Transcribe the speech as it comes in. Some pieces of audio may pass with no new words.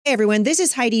Hey everyone, this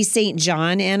is Heidi St.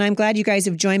 John, and I'm glad you guys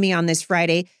have joined me on this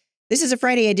Friday. This is a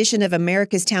Friday edition of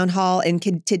America's Town Hall, and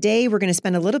today we're going to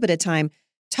spend a little bit of time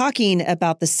talking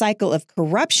about the cycle of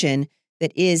corruption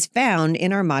that is found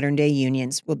in our modern day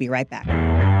unions. We'll be right back.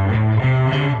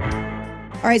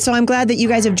 All right, so I'm glad that you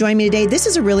guys have joined me today. This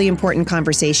is a really important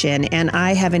conversation, and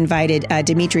I have invited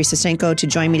Dmitry Sosenko to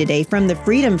join me today from the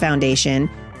Freedom Foundation.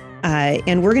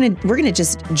 And we're gonna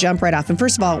just jump right off. And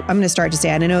first of all, I'm going to start to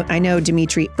say, I know,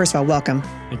 Dmitry. First of all, welcome.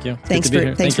 Thank you.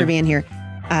 Thanks for being here.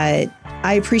 I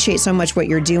appreciate so much what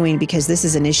you're doing because this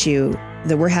is an issue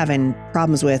that we're having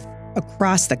problems with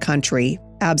across the country.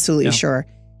 Absolutely sure.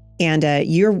 And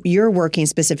you're working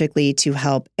specifically to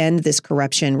help end this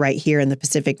corruption right here in the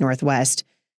Pacific Northwest.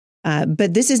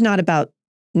 But this is not about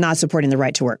not supporting the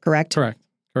right to work, correct? Correct.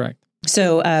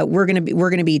 So we're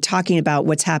going to be talking about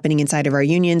what's happening inside of our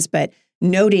unions, but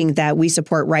noting that we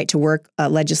support right to work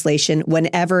legislation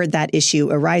whenever that issue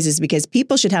arises, because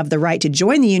people should have the right to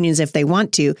join the unions if they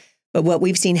want to. But what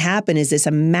we've seen happen is this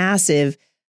a massive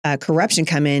corruption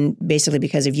come in basically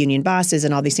because of union bosses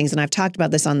and all these things. And I've talked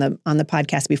about this on the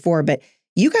podcast before, but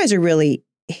you guys are really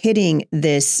hitting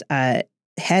this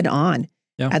head on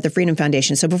at the Freedom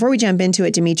Foundation. So before we jump into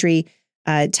it, Dmitry,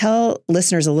 tell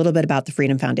listeners a little bit about the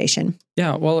Freedom Foundation.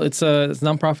 Yeah, well, it's a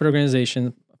nonprofit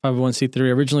organization, 501c3,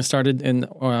 originally started in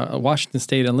Washington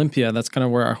State, Olympia. That's kind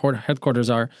of where our headquarters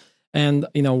are. And,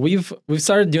 we've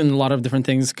started doing a lot of different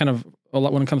things, kind of a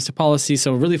lot when it comes to policy.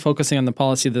 So really focusing on the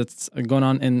policy that's going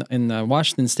on in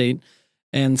Washington State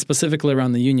and specifically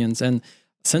around the unions. And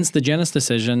since the Janus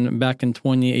decision back in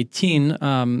 2018,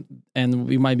 and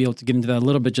we might be able to get into that a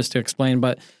little bit just to explain,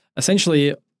 but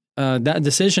essentially, that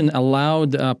decision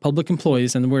allowed public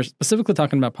employees, and we're specifically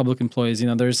talking about public employees.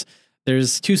 There's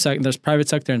there's private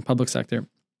sector and public sector.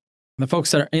 The folks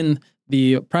that are in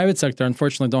the private sector,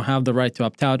 unfortunately, don't have the right to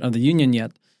opt out of the union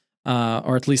yet,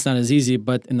 or at least not as easy.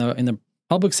 But in the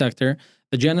public sector,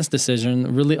 the Janus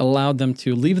decision really allowed them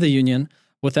to leave the union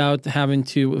without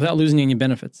losing any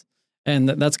benefits. And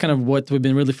that's kind of what we've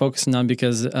been really focusing on,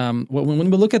 because when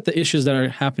we look at the issues that are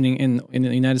happening in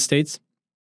the United States,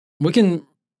 we can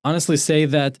honestly say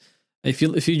that if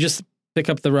you just pick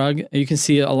up the rug, you can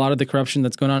see a lot of the corruption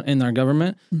that's going on in our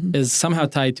government is somehow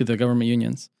tied to the government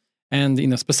unions. And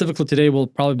specifically today, we'll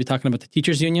probably be talking about the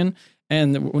teachers union.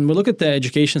 And when we look at the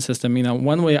education system,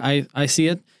 one way I see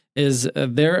it is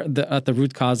they're at the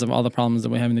root cause of all the problems that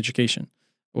we have in education.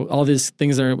 All these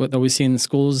things that we see in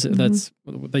schools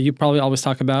that you probably always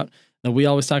talk about, that we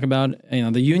always talk about.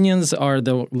 The unions are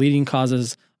the leading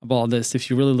causes of all this. If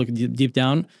you really look deep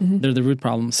down, they're the root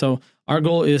problem. So our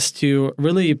goal is to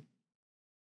really,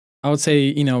 I would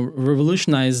say,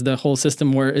 revolutionize the whole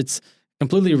system where it's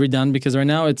completely redone, because right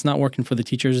now it's not working for the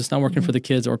teachers, it's not working for the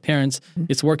kids or parents,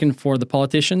 it's working for the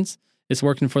politicians, it's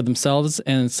working for themselves,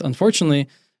 and it's unfortunately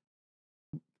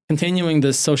continuing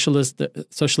this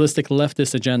socialistic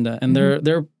leftist agenda. And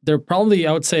they're probably,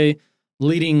 I would say,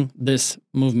 leading this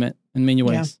movement in many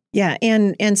ways. Yeah.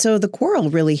 And so the quarrel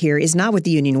really here is not with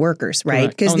the union workers, right?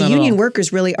 Because the union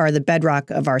workers really are the bedrock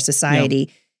of our society.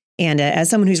 Yeah. And as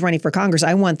someone who's running for Congress,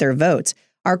 I want their votes.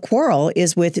 Our quarrel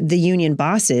is with the union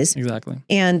bosses. Exactly.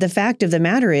 And the fact of the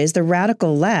matter is the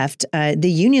radical left,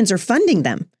 the unions are funding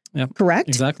them. Yep. Correct?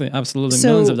 Exactly. Absolutely. So,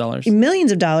 millions of dollars.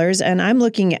 Millions of dollars. And I'm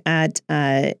looking at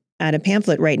a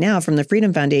pamphlet right now from the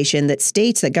Freedom Foundation that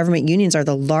states that government unions are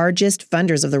the largest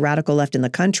funders of the radical left in the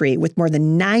country, with more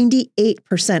than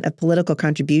 98% of political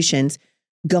contributions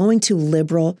going to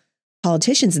liberal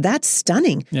politicians. That's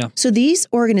stunning. Yeah. So these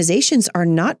organizations are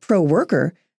not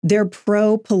pro-worker, they're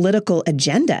pro-political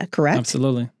agenda, correct?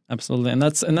 Absolutely. And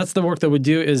that's the work that we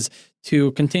do, is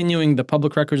to continuing the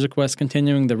public records request,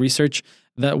 continuing the research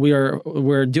that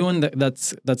we're doing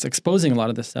that's exposing a lot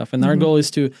of this stuff. And our goal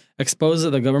is to expose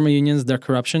the government unions, their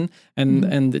corruption,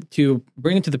 and to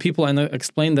bring it to the people and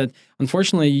explain that,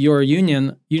 unfortunately, your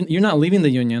union, you're not leaving the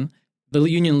union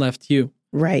left you.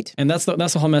 Right. And that's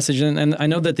the whole message. And I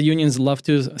know that the unions love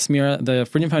to smear the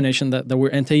Freedom Foundation that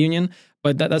we're anti-union,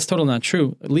 but that's totally not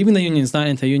true. Leaving the union is not an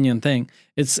anti-union thing.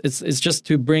 It's just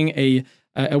to bring a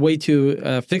way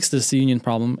to fix this union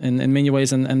problem in many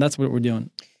ways, and that's what we're doing.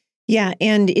 Yeah,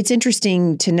 and it's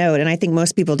interesting to note, and I think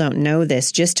most people don't know this,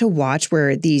 just to watch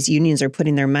where these unions are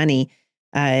putting their money.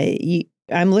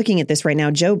 I'm looking at this right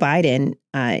now. Joe Biden,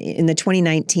 in the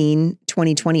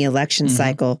 2019-2020 election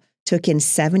cycle, took in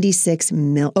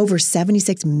over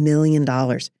 $76 million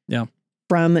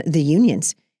from the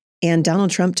unions. And Donald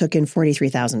Trump took in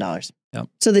 $43,000. Yeah.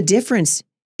 So the difference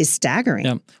is staggering.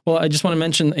 Yeah. Well, I just want to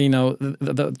mention,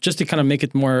 just to kind of make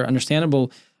it more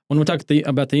understandable, when we talk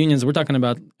about the unions, we're talking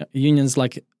about unions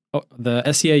like the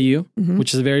SEIU,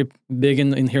 which is very big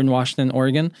in here in Washington,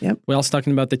 Oregon. Yep. We're also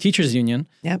talking about the teachers union,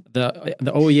 Yep. the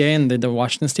OEA and the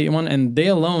Washington State one, and they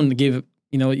alone gave,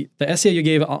 the SEIU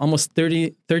gave almost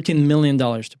 $13 million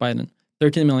to Biden.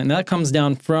 13 million. And that comes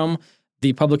down from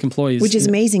the public employees. Which is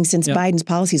amazing since Biden's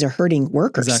policies are hurting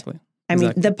workers. Exactly. I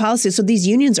mean, the policies, so these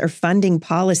unions are funding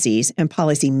policies and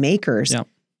policy makers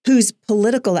whose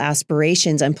political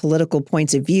aspirations and political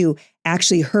points of view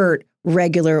actually hurt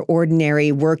regular,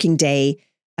 ordinary, working day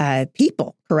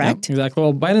people, correct? Yeah, exactly.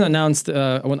 Well, Biden announced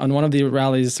on one of the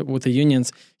rallies with the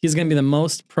unions, he's going to be the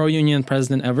most pro-union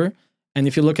president ever. And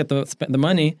if you look at the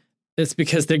money, it's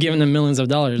because they're giving them millions of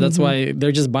dollars. That's why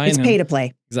they're just buying them. It's pay to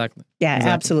play. Exactly. Yeah,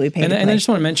 exactly. absolutely pay to play. And I just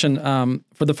want to mention,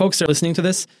 for the folks that are listening to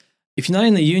this, if you're not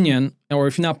in the union or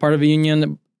if you're not part of a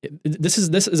union, this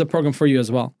is a program for you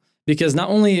as well. Because not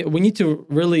only we need to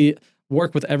really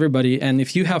work with everybody, and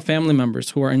if you have family members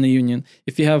who are in the union,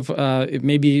 if you have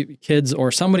maybe kids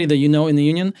or somebody that you know in the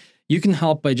union, you can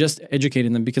help by just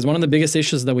educating them. Because one of the biggest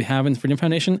issues that we have in Freedom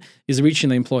Foundation is reaching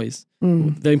the employees.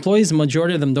 The employees,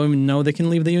 majority of them don't even know they can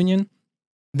leave the union.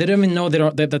 They don't even know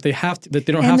that they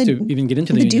don't have to even get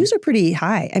into the union. The dues are pretty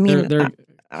high. I mean, they're too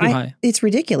high. It's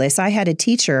ridiculous. I had a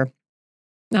teacher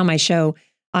on my show,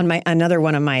 on another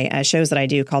one of my shows that I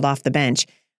do called Off the Bench.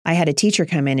 I had a teacher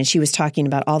come in and she was talking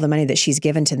about all the money that she's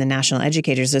given to the National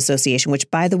Educators Association, which,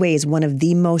 by the way, is one of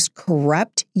the most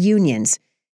corrupt unions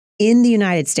in the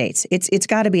United States. It's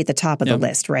got to be at the top of the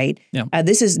list, right? Yeah.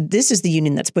 This is the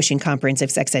union that's pushing comprehensive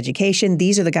sex education.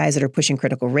 These are the guys that are pushing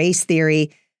critical race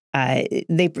theory.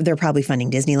 They're probably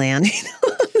funding Disneyland.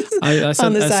 I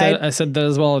on the side. I said that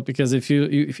as well, because if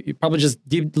you probably just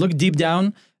look deep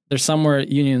down, there's somewhere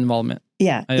union involvement.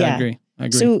 Yeah, I agree.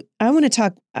 So I want to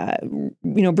talk,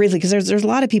 briefly, because there's a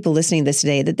lot of people listening to this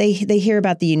today that they hear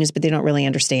about the unions, but they don't really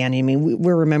understand. I mean,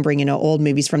 we're remembering, old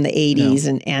movies from the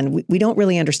 80s, and we don't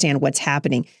really understand what's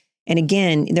happening. And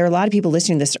again, there are a lot of people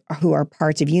listening to this who are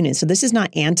parts of unions. So this is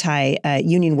not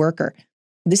anti-union worker.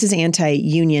 This is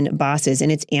anti-union bosses,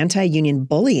 and it's anti-union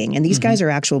bullying. And these guys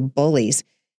are actual bullies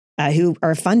who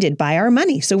are funded by our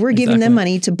money. So we're giving them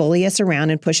money to bully us around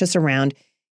and push us around.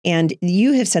 And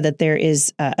you have said that there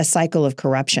is a cycle of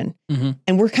corruption,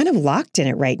 and we're kind of locked in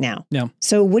it right now. Yeah.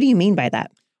 So what do you mean by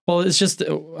that? Well, it's just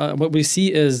what we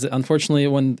see is, unfortunately,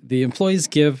 when the employees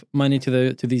give money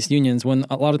to these unions, when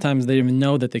a lot of times they even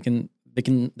know that they can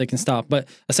stop. But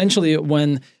essentially,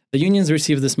 when the unions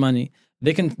receive this money,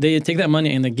 they take that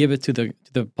money and they give it to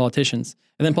the politicians,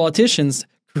 and then politicians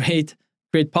create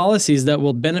policies that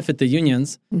will benefit the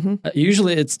unions.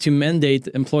 Usually, it's to mandate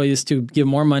employees to give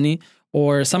more money,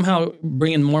 or somehow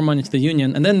bring in more money to the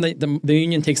union. And then the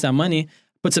union takes that money,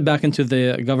 puts it back into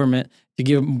the government to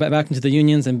give back into the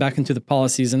unions and back into the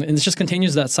policies. And it just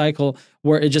continues that cycle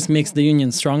where it just makes the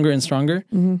union stronger and stronger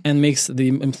and makes the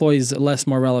employees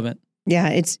more relevant. Yeah,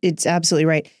 it's absolutely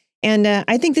right. And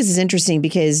I think this is interesting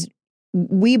because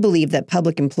we believe that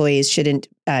public employees shouldn't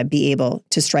be able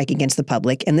to strike against the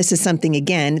public. And this is something,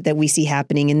 again, that we see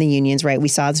happening in the unions, right? We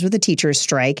saw this with the teachers'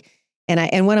 strike.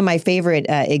 And one of my favorite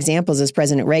examples is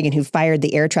President Reagan, who fired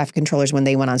the air traffic controllers when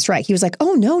they went on strike. He was like,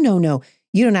 "Oh, no,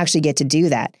 you don't actually get to do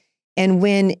that." And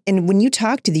when you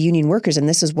talk to the union workers, and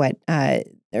this is what to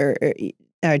the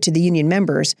union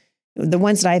members, the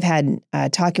ones that I've had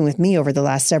talking with me over the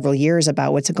last several years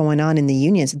about what's going on in the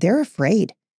unions, they're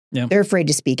afraid. Yeah. They're afraid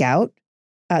to speak out.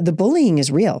 The bullying is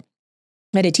real.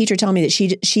 I had a teacher tell me that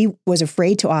she was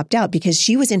afraid to opt out because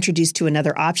she was introduced to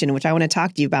another option, which I want to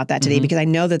talk to you about that today because I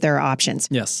know that there are options.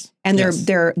 Yes. And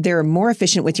they're more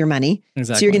efficient with your money.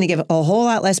 Exactly. So you're going to give a whole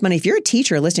lot less money. If you're a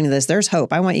teacher listening to this, there's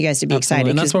hope. I want you guys to be excited.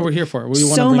 And that's what we're here for. We want to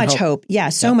bring so much hope. Yeah,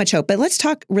 so much hope. But let's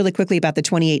talk really quickly about the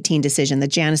 2018 decision, the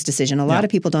Janus decision. A lot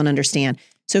of people don't understand.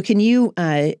 So can you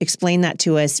explain that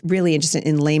to us really just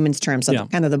in layman's terms,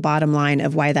 kind of the bottom line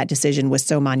of why that decision was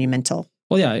so monumental?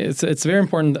 Well, yeah, it's very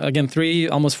important. Again,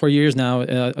 almost 4 years now.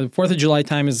 4th of July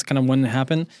time is kind of when it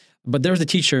happened. But there was a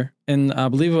teacher in, I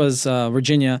believe it was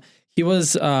Virginia. He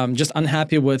was just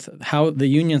unhappy with how the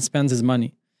union spends his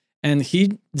money. And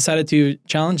he decided to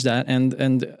challenge that.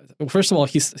 And first of all,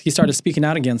 he started speaking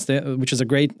out against it, which is a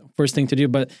great first thing to do.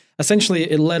 But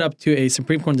essentially, it led up to a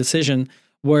Supreme Court decision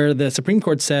where the Supreme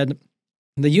Court said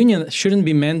the union shouldn't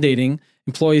be mandating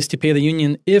employees to pay the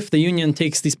union if the union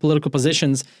takes these political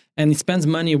positions and spends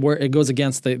money where it goes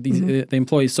against the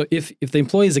employees. So if the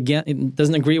employees again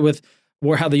doesn't agree with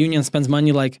how the union spends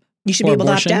money, like you should be able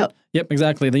abortion, to opt out. Yep,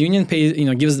 exactly. The union pays,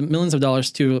 gives millions of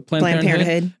dollars to Planned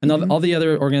Parenthood and all the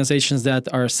other organizations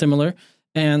that are similar.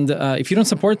 And if you don't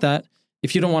support that,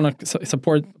 if you don't want to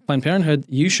support Planned Parenthood,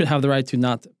 you should have the right to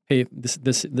not pay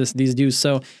these dues.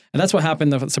 So, and that's what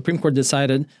happened. The Supreme Court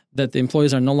decided that the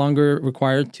employees are no longer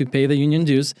required to pay the union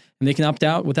dues, and they can opt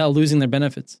out without losing their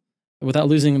benefits, without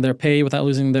losing their pay, without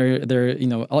losing their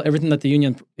everything that the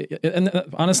union. And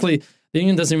honestly, the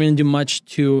union doesn't really do much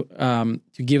to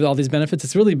give all these benefits.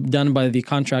 It's really done by the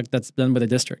contract that's done by the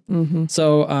district. Mm-hmm.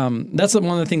 So that's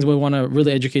one of the things we want to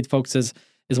really educate folks is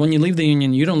when you leave the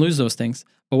union, you don't lose those things.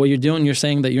 But what you're doing, you're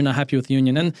saying that you're not happy with the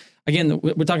union. And again,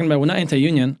 we're talking about we're not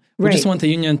anti-union. We just want the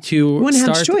union to we want to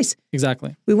have choice.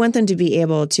 Exactly. We want them to be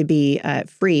able to be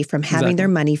free from having their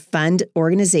money fund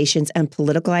organizations and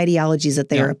political ideologies that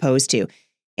they are opposed to.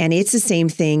 And it's the same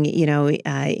thing,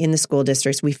 in the school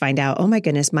districts. We find out, oh my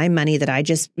goodness, my money that I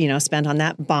just, spent on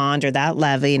that bond or that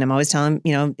levy. And I'm always telling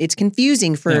them, it's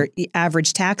confusing for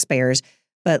average taxpayers,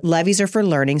 but levies are for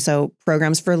learning. So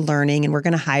programs for learning, and we're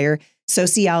going to hire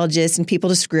sociologists and people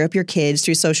to screw up your kids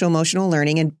through social emotional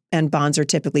learning, and bonds are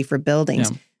typically for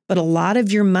buildings. Yeah. But a lot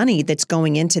of your money that's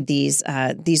going into these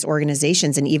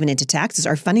organizations and even into taxes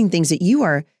are funding things that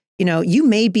you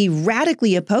may be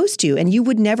radically opposed to, and you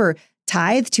would never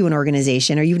tithe to an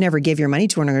organization, or you would never give your money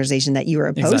to an organization that you are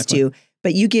opposed to,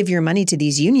 but you give your money to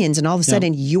these unions, and all of a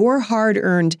sudden your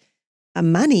hard-earned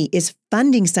money is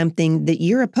funding something that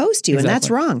you're opposed to, and that's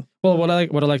wrong. Well, what I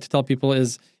like to tell people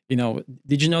is,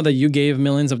 did you know that you gave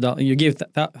millions of dollars, you gave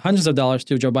hundreds of dollars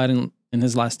to Joe Biden in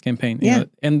his last campaign?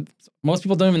 And most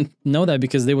people don't even know that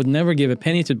because they would never give a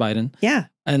penny to Biden. Yeah.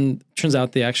 And turns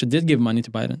out they actually did give money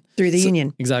to Biden. Through the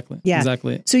union. Exactly. Yeah.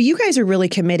 Exactly. So you guys are really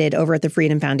committed over at the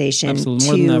Freedom Foundation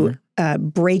to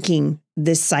breaking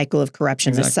this cycle of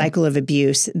corruption, this cycle of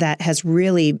abuse that has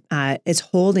really is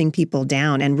holding people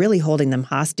down and really holding them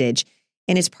hostage.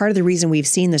 And it's part of the reason we've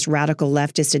seen this radical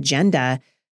leftist agenda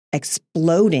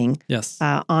exploding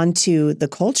onto the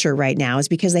culture right now is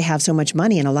because they have so much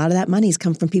money, and a lot of that money's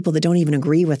come from people that don't even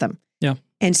agree with them. Yeah.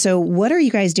 And so what are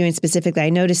you guys doing specifically? I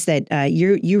noticed that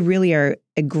you really are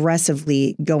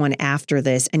aggressively going after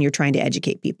this, and you're trying to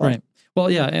educate people. Right.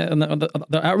 Well, yeah, and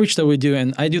the outreach that we do,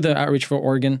 and I do the outreach for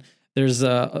Oregon. There's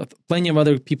plenty of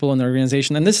other people in the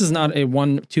organization, and this is not a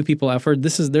 1-2 people effort.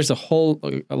 There's a whole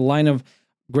line of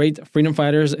great freedom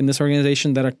fighters in this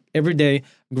organization that are every day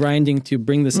grinding to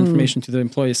bring this information to the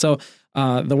employees. So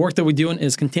the work that we're doing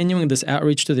is continuing this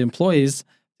outreach to the employees,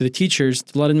 to the teachers,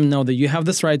 to let them know that you have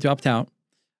this right to opt out.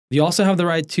 You also have the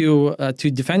right to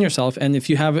defend yourself, and if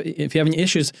you have any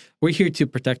issues, we're here to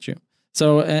protect you.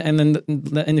 So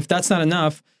and if that's not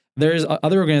enough, there's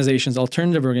other organizations,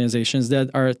 alternative organizations that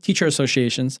are teacher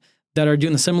associations that are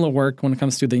doing a similar work when it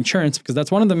comes to the insurance, because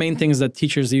that's one of the main things that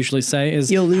teachers usually say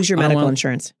is you'll lose your medical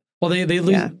insurance. Well, they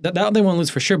lose that they won't lose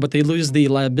for sure, but they lose the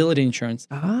liability insurance.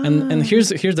 And here's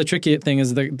the tricky thing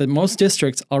is that most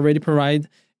districts already provide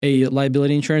a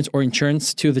liability insurance or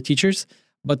insurance to the teachers,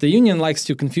 but the union likes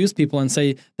to confuse people and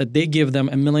say that they give them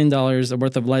 $1 million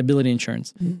worth of liability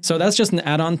insurance. So that's just an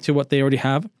add-on to what they already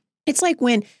have. It's like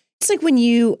when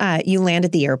you land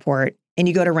at the airport and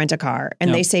you go to rent a car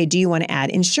and they say, do you want to add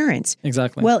insurance?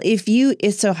 Exactly. Well,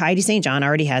 so Heidi St. John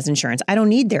already has insurance. I don't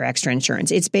need their extra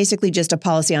insurance. It's basically just a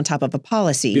policy on top of a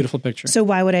policy. Beautiful picture. So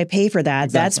why would I pay for that?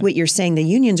 Exactly. That's what you're saying the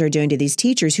unions are doing to these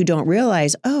teachers who don't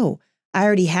realize, I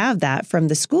already have that from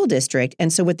the school district.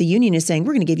 And so what the union is saying,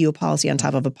 we're going to give you a policy on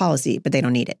top of a policy, but they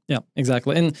don't need it. Yeah,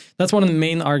 exactly. And that's one of the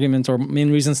main arguments or main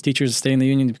reasons teachers stay in the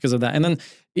union because of that. And then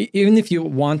even if you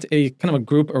want a kind of a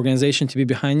group organization to be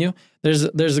behind you, there's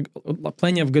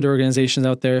plenty of good organizations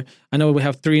out there. I know we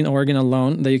have 3 in Oregon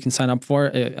alone that you can sign up for.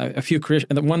 A few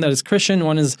one that is Christian,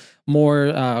 one is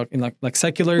more like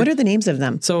secular. What are the names of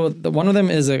them? So one of them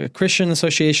is a Christian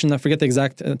association. I forget the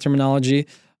exact terminology.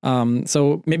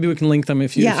 So maybe we can link them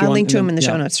if you want. I'll link to them in the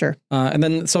show notes, sure. And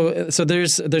then so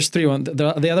there's 3.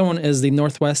 The other one is the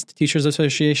Northwest Teachers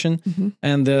Association,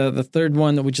 and the third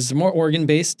one, which is more Oregon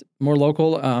based, more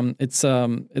local. There's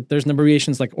an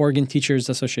abbreviations like Oregon Teachers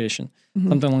Association,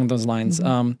 something along those lines.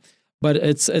 But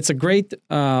it's a great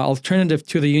alternative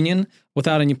to the union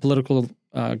without any political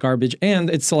garbage,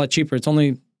 and it's a lot cheaper. It's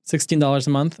only $16 a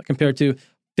month compared to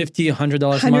 $50, $100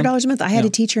 a month. $100 a month. I had a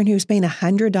teacher who was paying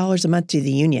 $100 a month to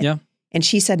the union. Yeah. And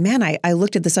she said, man, I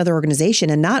looked at this other organization,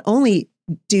 and not only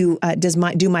do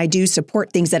my dues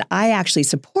support things that I actually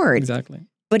support,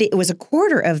 but it was a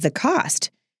quarter of the cost.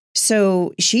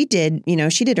 So she did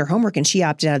her homework and she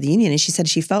opted out of the union. And she said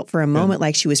she felt for a moment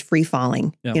like she was free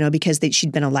falling, because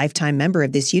she'd been a lifetime member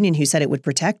of this union who said it would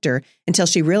protect her, until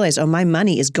she realized, my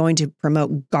money is going to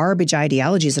promote garbage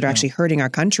ideologies that are actually hurting our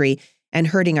country and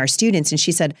hurting our students. And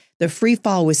she said the free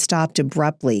fall was stopped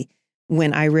abruptly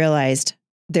when I realized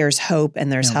there's hope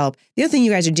and there's help. The other thing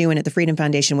you guys are doing at the Freedom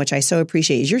Foundation, which I so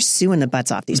appreciate, is you're suing the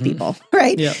butts off these people,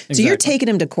 right? Yeah, exactly. So you're taking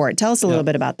them to court. Tell us a little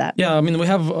bit about that. Yeah, I mean, we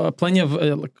have plenty of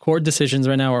court decisions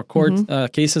right now, or court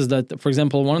cases that, for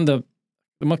example, one of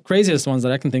the craziest ones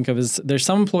that I can think of is there's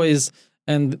some employees,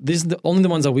 and these are only the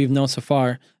ones that we've known so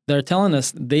far, that are telling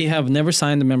us they have never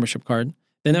signed a membership card.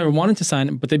 They never wanted to sign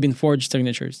it, but they've been forged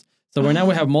signatures. So right now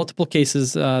we have multiple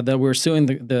cases that we're suing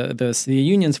the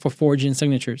unions for forging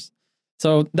signatures.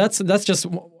 So that's just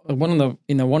one of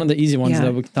the easy ones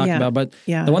that we can talk about. But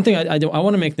the one thing I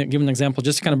want to give an example,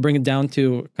 just to kind of bring it down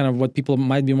to kind of what people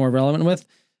might be more relevant with.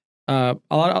 A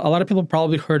lot of people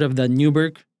probably heard of the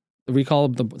Newberg recall,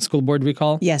 the school board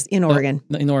recall. Yes, in Oregon.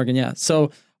 In Oregon, yeah.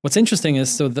 So what's interesting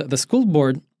is the school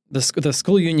board, the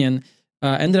school union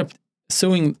ended up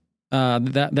suing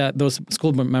those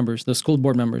school board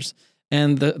members,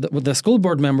 and the school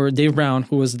board member, Dave Brown,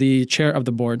 who was the chair of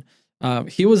the board,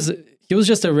 he was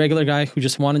just a regular guy who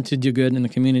just wanted to do good in the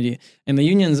community, and the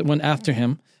unions went after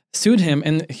him, sued him,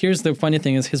 and here's the funny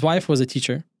thing: is his wife was a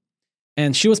teacher,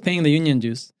 and she was paying the union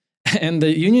dues, and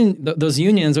those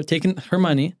unions were taking her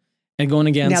money and going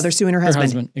against. Now they're suing her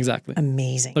husband. Exactly.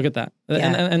 Amazing. Look at that.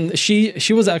 Yeah. And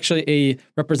she was actually a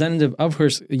representative of her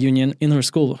union in her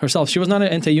school herself. She was not an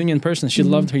anti-union person. She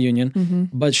loved her union,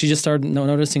 but she just started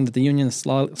noticing that the union is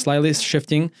slightly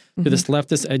shifting to this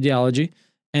leftist ideology,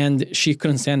 and she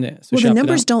couldn't stand it. So the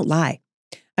numbers don't lie.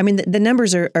 I mean, the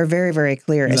numbers are very, very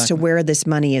clear as to where this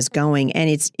money is going, and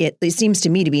it seems to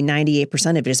me to be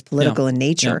 98% of it is political in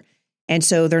nature. Yeah. And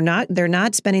so they're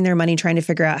not spending their money trying to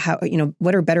figure out how,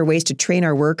 what are better ways to train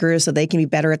our workers so they can be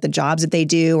better at the jobs that they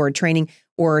do, or training,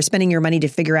 or spending your money to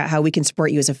figure out how we can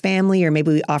support you as a family, or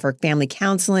maybe we offer family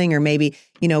counseling, or maybe,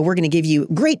 we're going to give you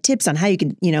great tips on how you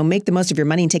can, make the most of your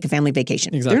money and take a family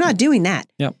vacation. Exactly. They're not doing that.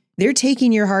 Yep. They're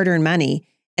taking your hard-earned money,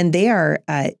 and they are,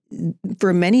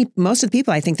 for most of the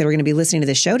people I think that are going to be listening to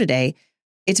this show today,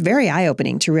 it's very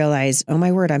eye-opening to realize, oh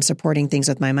my word, I'm supporting things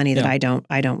with my money that I don't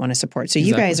want to support. So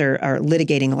you guys are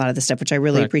litigating a lot of the stuff, which I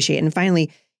really appreciate. And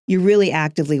finally, you're really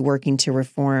actively working to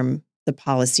reform the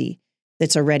policy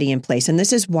that's already in place. And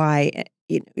this is why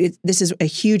this is a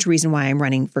huge reason why I'm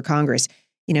running for Congress.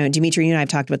 Dimitri, you and I have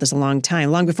talked about this a long time.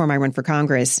 Long before I run for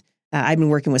Congress, I've been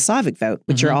working with Slavic Vote,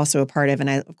 which you're also a part of. And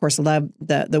I, of course, love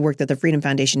the work that the Freedom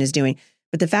Foundation is doing.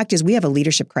 But the fact is, we have a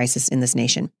leadership crisis in this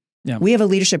nation. Yeah. We have a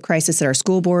leadership crisis at our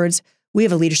school boards. We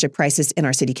have a leadership crisis in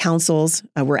our city councils.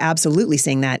 We're absolutely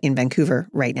seeing that in Vancouver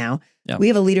right now. Yeah. We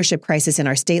have a leadership crisis in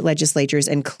our state legislatures,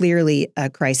 and clearly a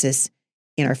crisis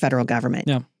in our federal government.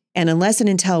 Yeah. And unless and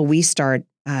until we start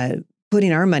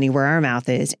putting our money where our mouth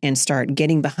is and start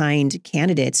getting behind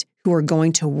candidates who are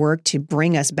going to work to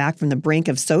bring us back from the brink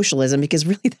of socialism, because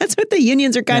really that's what the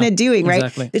unions are kind of doing, right?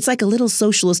 Exactly. It's like a little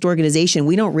socialist organization.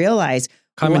 We don't realize.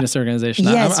 Communist organization.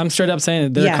 Yes. I'm straight up saying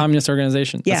it. They're a communist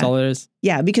organization. That's all it is.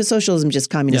 Yeah, because socialism is just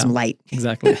communism light.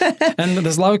 Exactly. And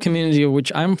the Slavic community,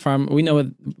 which I'm from, we know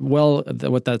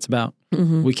what that's about.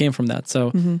 We came from that.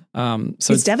 So,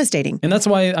 so it's devastating. And that's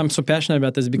why I'm so passionate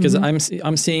about this, because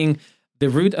I'm seeing the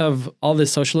root of all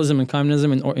this socialism and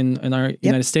communism in our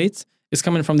United States is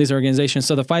coming from these organizations.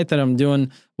 So the fight that I'm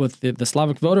doing with the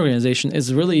Slavic Vote organization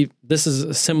is really, this is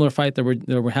a similar fight that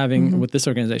we're having with this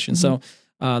organization. So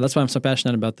that's why I'm so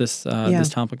passionate about this this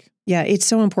topic. Yeah, it's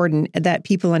so important that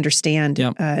people understand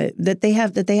that they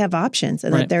have options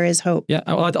and that there is hope. Yeah,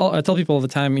 I tell people all the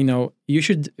time,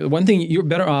 you're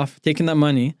better off taking that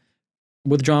money,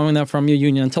 withdrawing that from your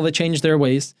union until they change their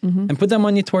ways, and put that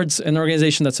money towards an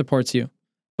organization that supports you.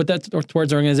 Put that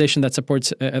towards an organization that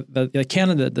supports the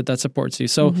candidate that supports you.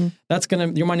 So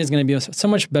your money is going to be so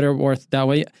much better worth that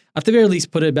way. At the very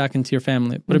least, put it back into your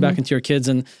family, put it back into your kids,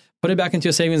 and put it back into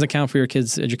a savings account for your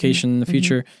kids' education in the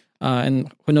future.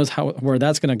 And who knows where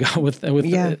that's going to go with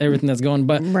everything that's going.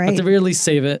 But at the very least,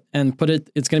 save it and put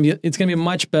it. It's going to be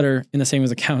much better in the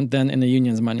savings account than in the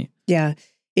union's money. Yeah.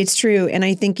 It's true. And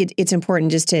I think it's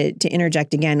important just to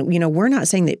interject again. We're not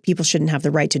saying that people shouldn't have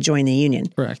the right to join the union.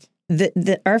 Correct.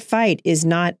 Our fight is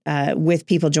not with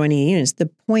people joining the unions. The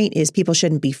point is people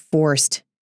shouldn't be forced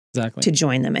to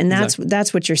join them. And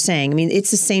that's what you're saying. I mean,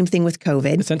 it's the same thing with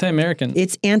COVID. It's anti-American.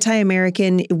 It's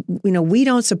anti-American. We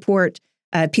don't support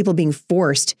people being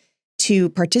forced to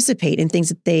participate in things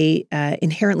that they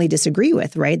inherently disagree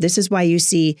with, right? This is why you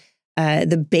see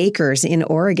the bakers in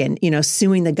Oregon,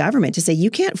 suing the government to say, you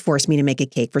can't force me to make a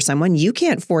cake for someone. You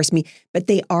can't force me. But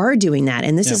they are doing that.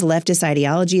 And this is leftist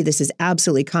ideology. This is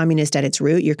absolutely communist at its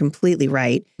root. You're completely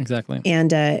right. Exactly.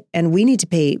 And we need to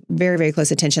pay very, very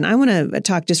close attention. I want to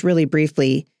talk just really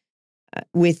briefly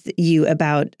with you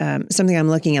about something I'm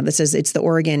looking at that says it's the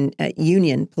Oregon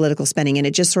Union political spending. And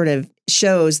it just sort of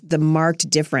shows the marked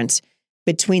difference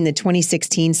between the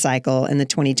 2016 cycle and the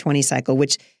 2020 cycle,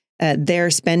 which their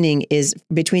spending is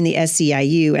between the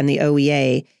SCIU and the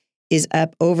OEA is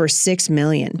up over $6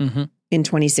 million in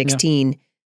 2016,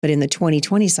 but in the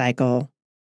 2020 cycle,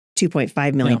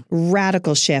 $2.5 million. Yeah.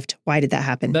 Radical shift. Why did that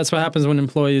happen? That's what happens when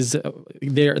employees,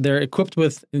 they're equipped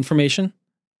with information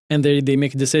and they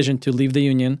make a decision to leave the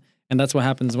union. And that's what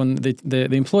happens when the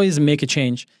employees make a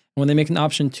change. When they make an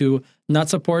option to not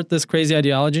support this crazy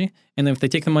ideology, and if they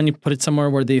take the money, put it somewhere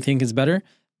where they think is better,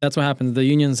 that's what happens. The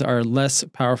unions are less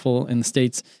powerful in the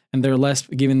states, and they're less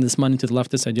giving this money to the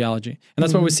leftist ideology. And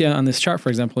that's what we see on this chart, for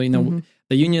example.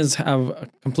 The unions have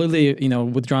completely,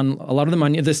 withdrawn a lot of the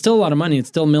money. There's still a lot of money. It's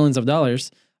still millions of dollars,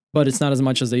 but it's not as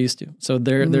much as they used to. So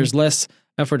there's less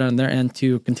effort on their end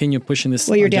to continue pushing this.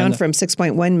 Well, you're down from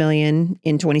 6.1 million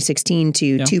in 2016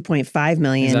 to 2.5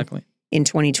 million in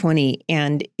 2020.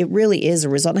 And it really is a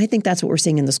result. And I think that's what we're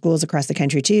seeing in the schools across the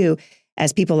country too,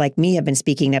 as people like me have been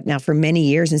speaking up now for many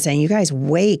years and saying, you guys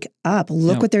wake up,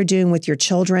 look what they're doing with your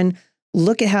children.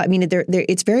 Look at how,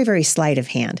 it's very, very sleight of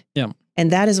hand. Yeah.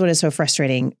 And that is what is so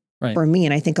frustrating for me.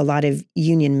 And I think a lot of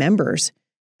union members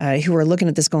who are looking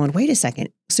at this going, wait a second.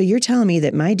 So you're telling me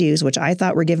that my dues, which I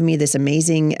thought were giving me this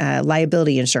amazing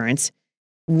liability insurance,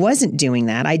 wasn't doing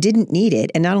that. I didn't need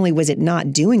it. And not only was it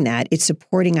not doing that, it's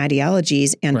supporting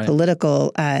ideologies and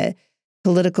political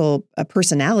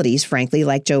personalities, frankly,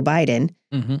 like Joe Biden,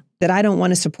 that I don't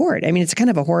want to support. I mean, it's kind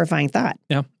of a horrifying thought.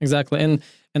 Yeah, exactly. And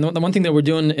the one thing that we're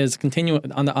doing is continue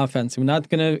on the offense. We're not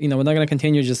gonna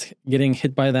continue just getting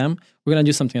hit by them. We're gonna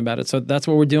do something about it. So that's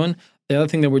what we're doing. The other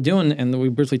thing that we're doing, and we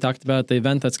briefly talked about the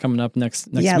event that's coming up next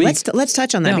week. Yeah, let's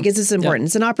touch on that because it's important.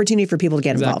 It's an opportunity for people to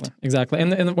get involved. Exactly.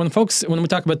 And when we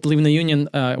talk about leaving the union,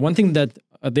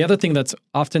 the other thing that's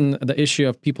often the issue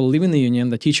of people leaving the union,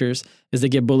 the teachers, is they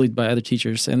get bullied by other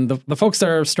teachers. And the folks that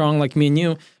are strong, like me and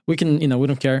you, we can, we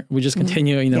don't care. We just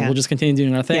continue, we'll just continue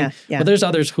doing our thing. But there's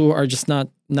others who are just not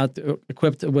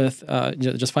equipped with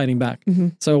just fighting back.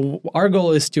 So our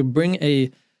goal is to bring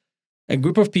a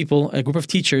group of people, a group of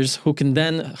teachers who can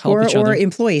then help each other. Or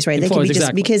employees, right? They can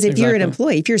be because if you're an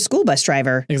employee, if you're a school bus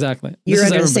driver, you're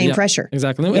under the same pressure.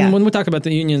 Exactly. And when we talk about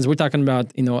the unions, we're talking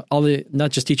about, all the,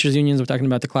 not just teachers unions, we're talking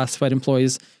about the classified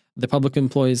employees, the public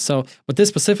employees. So, but this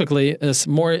specifically is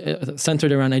more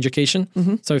centered around education.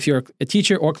 So if you're a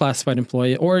teacher or classified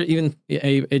employee, or even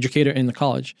a educator in the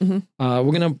college,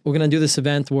 we're gonna do this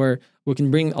event where we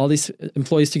can bring all these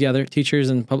employees together, teachers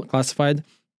and public classified,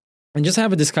 and just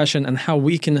have a discussion on how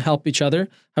we can help each other,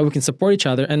 how we can support each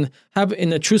other, and have, in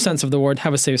the true sense of the word,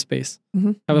 have a safe space.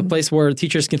 Have a place where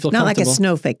teachers can feel comfortable. Not like a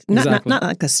snowflake. Not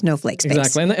like a snowflake space.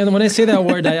 Exactly. And when I say that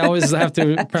word, I always have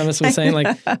to premise with saying,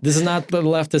 like, this is not the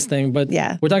leftist thing, but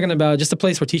we're talking about just a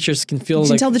place where teachers can feel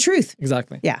tell the truth.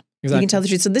 Exactly. Yeah. Exactly. You can tell the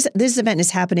truth. So this event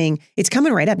is happening. It's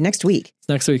coming right up next week. It's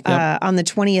next week. On the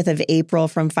 20th of April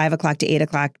from 5 o'clock to 8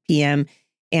 o'clock p.m.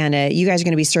 And you guys are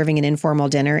going to be serving an informal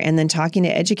dinner and then talking to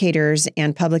educators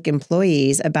and public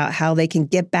employees about how they can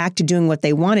get back to doing what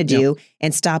they want to do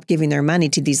and stop giving their money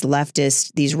to these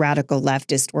radical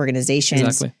leftist organizations.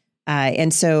 Exactly.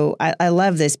 And so I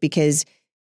love this because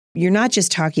you're not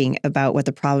just talking about what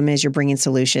the problem is, you're bringing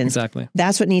solutions. Exactly.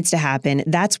 That's what needs to happen.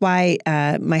 That's why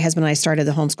my husband and I started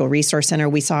the Homeschool Resource Center.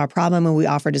 We saw a problem and we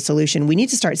offered a solution. We need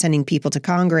to start sending people to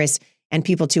Congress and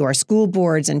people to our school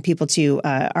boards and people to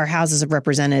our houses of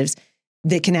representatives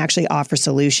that can actually offer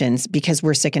solutions, because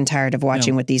we're sick and tired of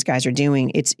watching what these guys are doing.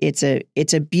 It's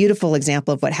a beautiful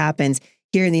example of what happens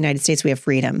here in the United States. We have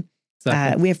freedom.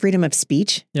 Exactly. We have freedom of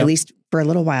speech, at least for a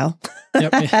little while.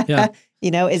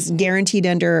 It's guaranteed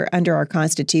under our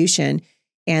Constitution.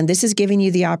 And this is giving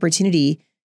you the opportunity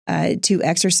to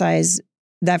exercise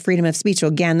that freedom of speech. So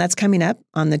again, that's coming up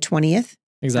on the 20th.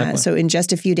 Exactly. So in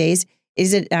just a few days.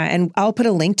 Is it? And I'll put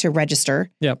a link to register.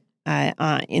 In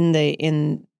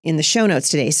the show notes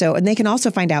today. So, and they can also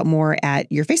find out more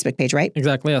at your Facebook page, right?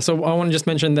 Exactly. Yeah. So I want to just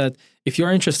mention that if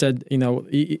you're interested,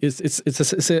 it's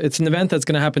an event that's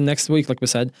going to happen next week, like we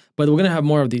said, but we're going to have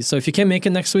more of these. So if you can't make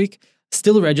it next week,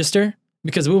 still register,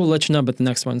 because we will let you know about the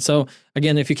next one. So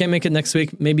again, if you can't make it next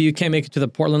week, maybe you can't make it to the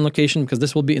Portland location because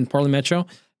this will be in Portland Metro.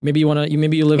 Maybe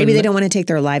they don't want to take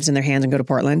their lives in their hands and go to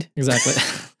Portland. Exactly.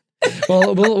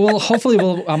 Well, hopefully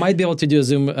I might be able to do a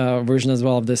Zoom version as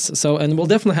well of this. So, and we'll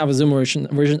definitely have a Zoom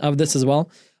version of this as well.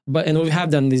 And we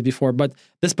have done these before, but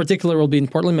this particular will be in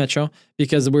Portland Metro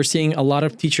because we're seeing a lot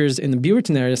of teachers in the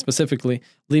Beaverton area specifically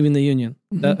leaving the union.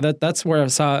 That's where I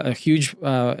saw a huge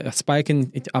spike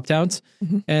in opt-outs,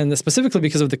 and specifically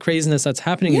because of the craziness that's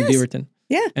happening in Beaverton.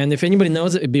 Yeah. And if anybody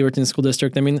knows Beaverton School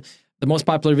District, I mean, the most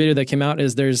popular video that came out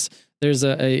is there's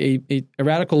a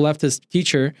radical leftist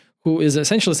teacher who is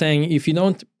essentially saying, if you're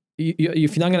not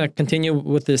going to continue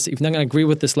with this, if you're not going to agree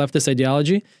with this leftist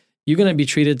ideology, you're going to be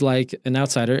treated like an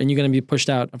outsider and you're going to be pushed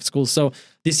out of schools. So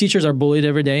these teachers are bullied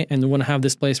every day and want to have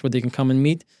this place where they can come and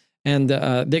meet and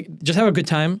they just have a good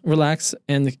time, relax,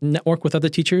 and network with other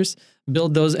teachers,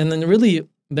 build those. And then really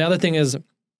the other thing is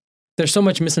there's so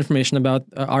much misinformation about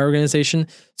our organization,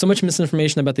 so much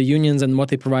misinformation about the unions and what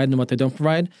they provide and what they don't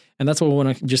provide. And that's what we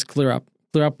want to just clear up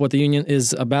what the union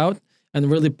is about and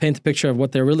really paint a picture of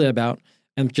what they're really about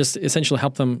and just essentially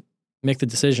help them make the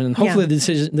decision. And hopefully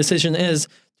the decision is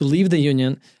to leave the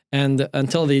union and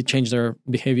until they change their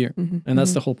behavior. And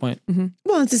that's the whole point.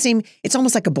 Well, it's the same. It's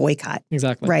almost like a boycott.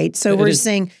 Exactly. Right. So we're just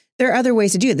saying there are other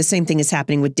ways to do it. The same thing is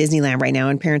happening with Disneyland right now.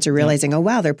 And parents are realizing, oh,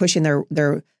 wow, they're pushing their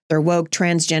woke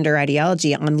transgender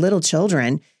ideology on little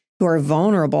children who are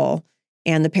vulnerable.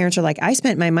 And the parents are like, I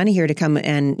spent my money here to come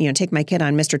and, take my kid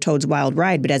on Mr. Toad's Wild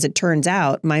Ride. But as it turns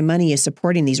out, my money is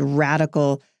supporting these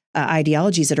radical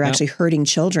ideologies that are actually hurting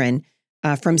children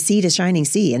from sea to shining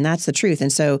sea. And that's the truth.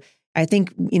 And so I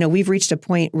think, we've reached a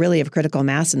point really of critical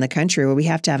mass in the country where we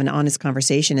have to have an honest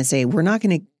conversation and say, we're not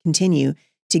going to continue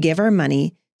to give our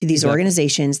money to these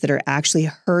organizations that are actually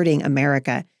hurting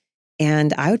America.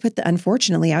 And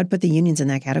unfortunately, I would put the unions in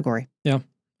that category. Yeah,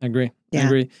 I agree. I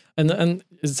agree. And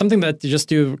it's something that just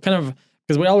do kind of,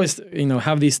 because we always,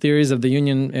 have these theories of the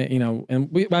union, and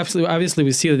we obviously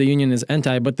we see that the union is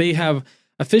anti, but they have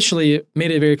officially made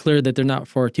it very clear that they're not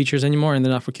for teachers anymore and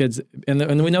they're not for kids.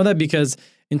 And we know that because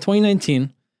in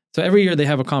 2019, so every year they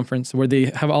have a conference where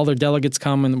they have all their delegates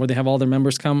come and where they have all their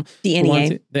members come. The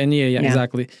NEA. The NEA,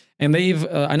 exactly. And they've,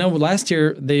 I know last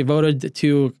year they voted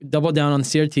to double down on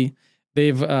CRT.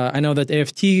 I know that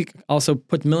AFT also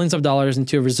put millions of dollars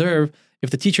into a reserve. If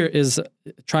the teacher is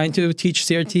trying to teach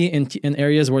CRT in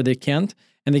areas where they can't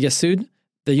and they get sued,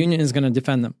 the union is going to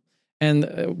defend them. And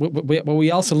what we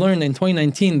also learned in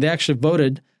 2019, they actually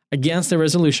voted against the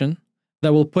resolution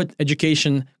that will put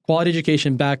quality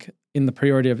education back in the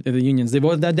priority of the unions. They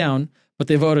voted that down, but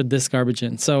they voted this garbage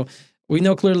in. So we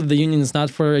know clearly the union is not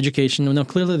for education. We know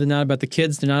clearly they're not about the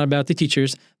kids. They're not about the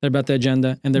teachers. They're about the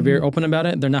agenda, and they're very open about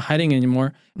it. They're not hiding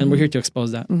anymore, and we're here to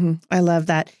expose that. I love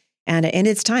that. And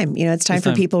it's time. It's time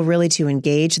for people really to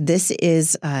engage. This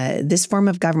is this form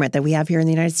of government that we have here in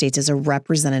the United States is a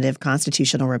representative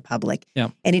constitutional republic. Yeah.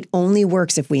 And it only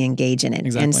works if we engage in it.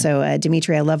 Exactly. And so,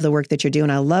 Dimitri, I love the work that you're doing.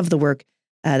 I love the work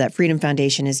that Freedom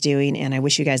Foundation is doing. And I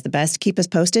wish you guys the best. Keep us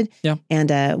posted. Yeah.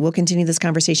 And we'll continue this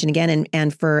conversation again.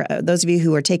 And for those of you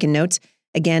who are taking notes,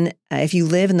 again, if you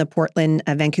live in the Portland,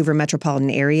 Vancouver metropolitan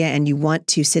area and you want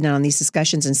to sit in on these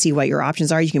discussions and see what your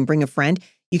options are, you can bring a friend.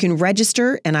 You can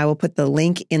register, and I will put the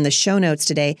link in the show notes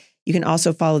today. You can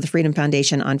also follow the Freedom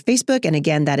Foundation on Facebook. And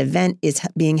again, that event is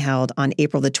being held on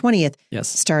April the 20th,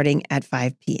 starting at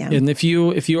 5 p.m. And if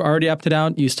you already opted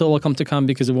out, you're still welcome to come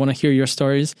because we want to hear your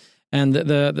stories. And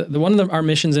the one of our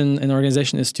missions in the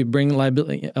organization is to bring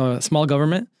small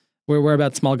government. We're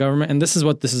about small government, and this is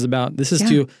what this is about. This is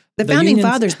to the founding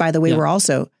fathers, by the way, were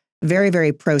also very,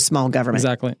 very pro small government.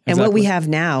 Exactly. And what we have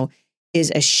now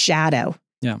is a shadow.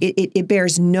 Yeah. It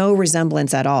bears no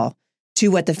resemblance at all to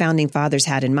what the founding fathers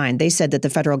had in mind. They said that the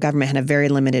federal government had a very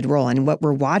limited role. And what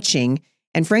we're watching,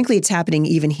 and frankly, it's happening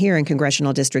even here in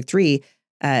Congressional District 3,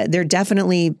 they're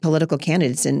definitely political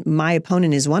candidates. And my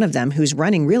opponent is one of them who's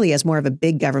running really as more of a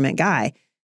big government guy.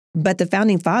 But the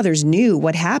founding fathers knew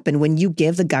what happened when you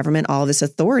give the government all this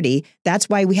authority. That's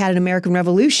why we had an American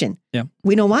Revolution. Yeah.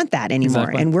 We don't want that anymore.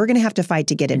 Exactly. And we're going to have to fight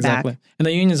to get it back. And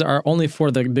the unions are only for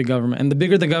the big government. And the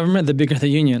bigger the government, the bigger the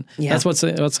union. Yeah. That's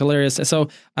what's hilarious. So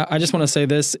I just want to say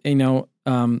this,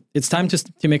 it's time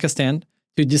to make a stand,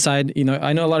 to decide,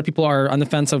 I know a lot of people are on the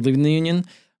fence of leaving the union.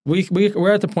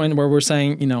 We're at the point where we're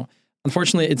saying,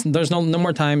 unfortunately, there's no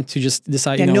more time to just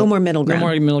decide. No more middle ground. No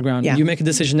more middle ground. Yeah. You make a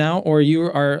decision now, or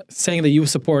you are saying that you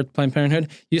support Planned Parenthood.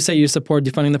 You say you support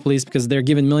defunding the police because they're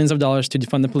given millions of dollars to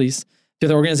defund the police, to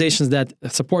the organizations that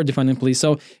support defunding police.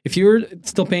 So if you're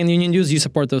still paying the union dues, you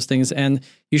support those things, and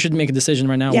you should make a decision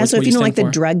right now. Yeah. So if you don't like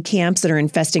the drug camps that are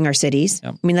infesting our cities,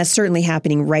 yeah. I mean, that's certainly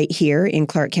happening right here in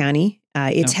Clark County.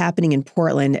 It's happening in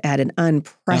Portland at an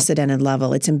unprecedented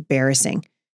level. It's embarrassing.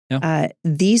 Yeah.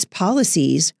 These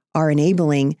policies are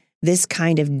enabling this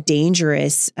kind of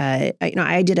dangerous.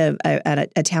 I did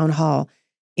a town hall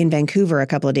in Vancouver a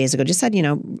couple of days ago. Just had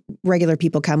regular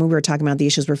people come, and we were talking about the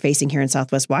issues we're facing here in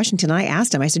Southwest Washington. I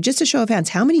asked them. I said, just a show of hands,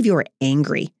 how many of you are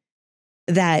angry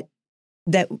that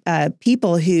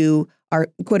people who are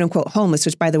quote unquote homeless,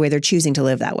 which by the way they're choosing to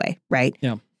live that way, right?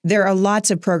 Yeah. There are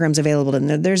lots of programs available. And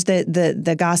there's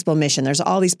the Gospel Mission. There's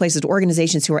all these places,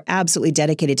 organizations who are absolutely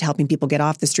dedicated to helping people get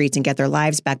off the streets and get their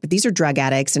lives back. But these are drug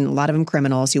addicts and a lot of them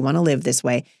criminals who want to live this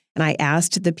way. And I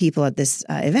asked the people at this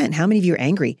event, how many of you are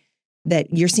angry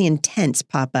that you're seeing tents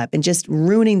pop up and just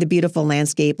ruining the beautiful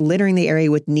landscape, littering the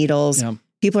area with needles? Yeah.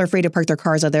 People are afraid to park their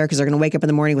cars out there because they're going to wake up in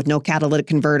the morning with no catalytic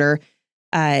converter.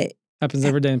 Happens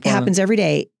every day in Portland. Happens every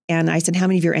day. And I said, how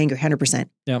many of you are angry? 100%.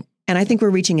 Yeah. And I think we're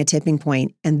reaching a tipping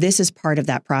point, and this is part of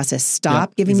that process.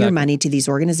 Stop giving your money to these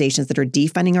organizations that are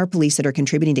defunding our police, that are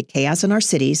contributing to chaos in our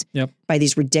cities by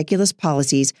these ridiculous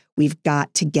policies. We've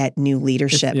got to get new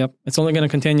leadership. It's only going to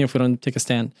continue if we don't take a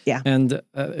stand. Yeah. And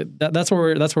that's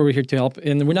where we're here to help.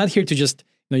 And we're not here to just,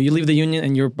 you leave the union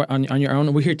and you're on your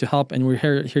own. We're here to help, and we're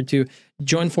here to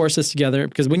join forces together,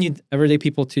 because we need everyday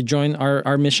people to join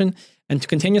our mission and to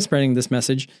continue spreading this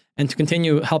message and to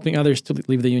continue helping others to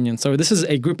leave the union. So this is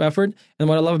a group effort. And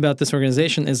what I love about this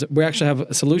organization is we actually have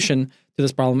a solution to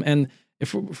this problem. And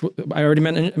if I already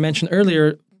mentioned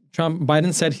earlier,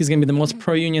 Biden said he's going to be the most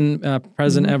pro-union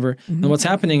president ever. And what's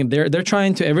happening, they're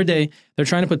trying to, every day, they're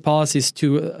trying to put policies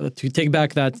to take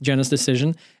back that Janus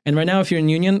decision. And right now, if you're in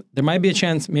union, there might be a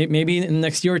chance, maybe in the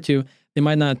next year or two, they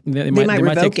might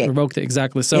revoke it.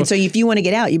 Exactly. So if you want to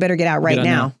get out, you better get out right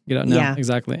now. Get out now. Yeah.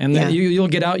 Exactly. And then you'll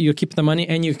get out, you keep the money,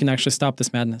 and you can actually stop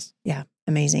this madness. Yeah.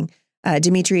 Amazing.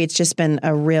 Dimitri, it's just been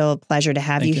a real pleasure to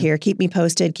have you here. Keep me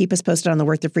posted. Keep us posted on the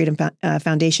work the Freedom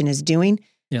Foundation is doing.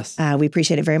 Yes. We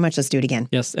appreciate it very much. Let's do it again.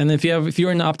 Yes. And if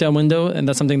you're in the opt-out window, and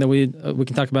that's something that we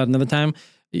can talk about another time,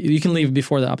 you can leave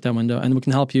before the opt-out window, and we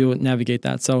can help you navigate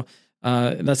that. So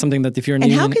that's something that if you're in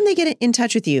And how can they get in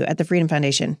touch with you at the Freedom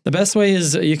Foundation? The best way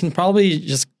is you can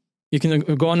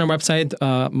go on our website.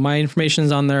 My information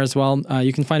is on there as well.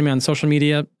 You can find me on social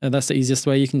media. That's the easiest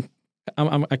way.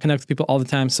 I connect with people all the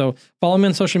time. So follow me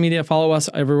on social media. Follow us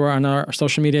everywhere on our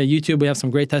social media. YouTube, we have some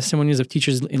great testimonies of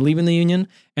teachers leaving the union,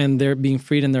 and they're being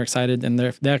freed, and they're excited, and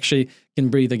they actually can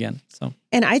breathe again. So,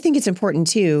 and I think it's important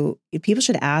too. People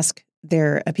should ask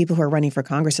their people who are running for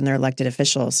Congress and their elected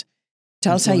officials.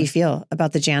 Tell us how you feel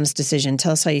about the Janus decision.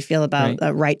 Tell us how you feel about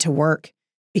right to work,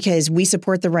 because we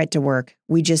support the right to work.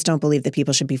 We just don't believe that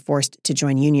people should be forced to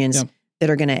join unions that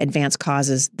are going to advance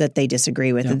causes that they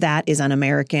disagree with. That is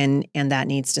un-American, and that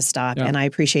needs to stop. And I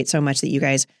appreciate so much that you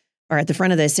guys are at the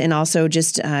front of this, and also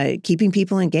just keeping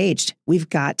people engaged. We've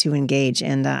got to engage.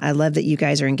 And I love that you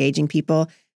guys are engaging people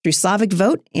through Slavic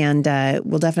Vote. And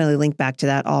we'll definitely link back to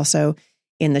that also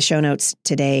in the show notes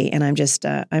today. And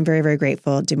I'm very, very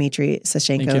grateful. Dimitri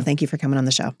Sashenko, thank you for coming on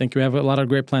the show. Thank you. We have a lot of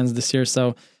great plans this year.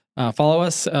 So follow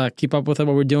us, keep up with what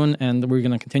we're doing, and we're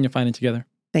going to continue fighting together.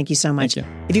 Thank you so much. Thank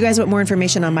you. If you guys want more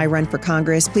information on my run for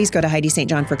Congress, please go to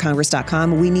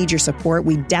HeidiSt.JohnForCongress.com. We need your support.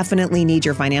 We definitely need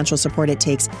your financial support. It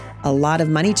takes a lot of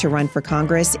money to run for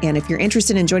Congress. And if you're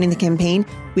interested in joining the campaign,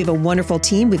 we have a wonderful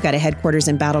team. We've got a headquarters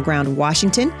in Battleground,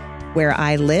 Washington, where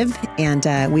I live.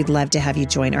 And we'd love to have you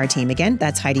join our team. Again,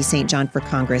 that's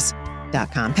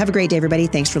HeidiSt.JohnForCongress.com. Have a great day, everybody.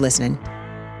 Thanks for listening.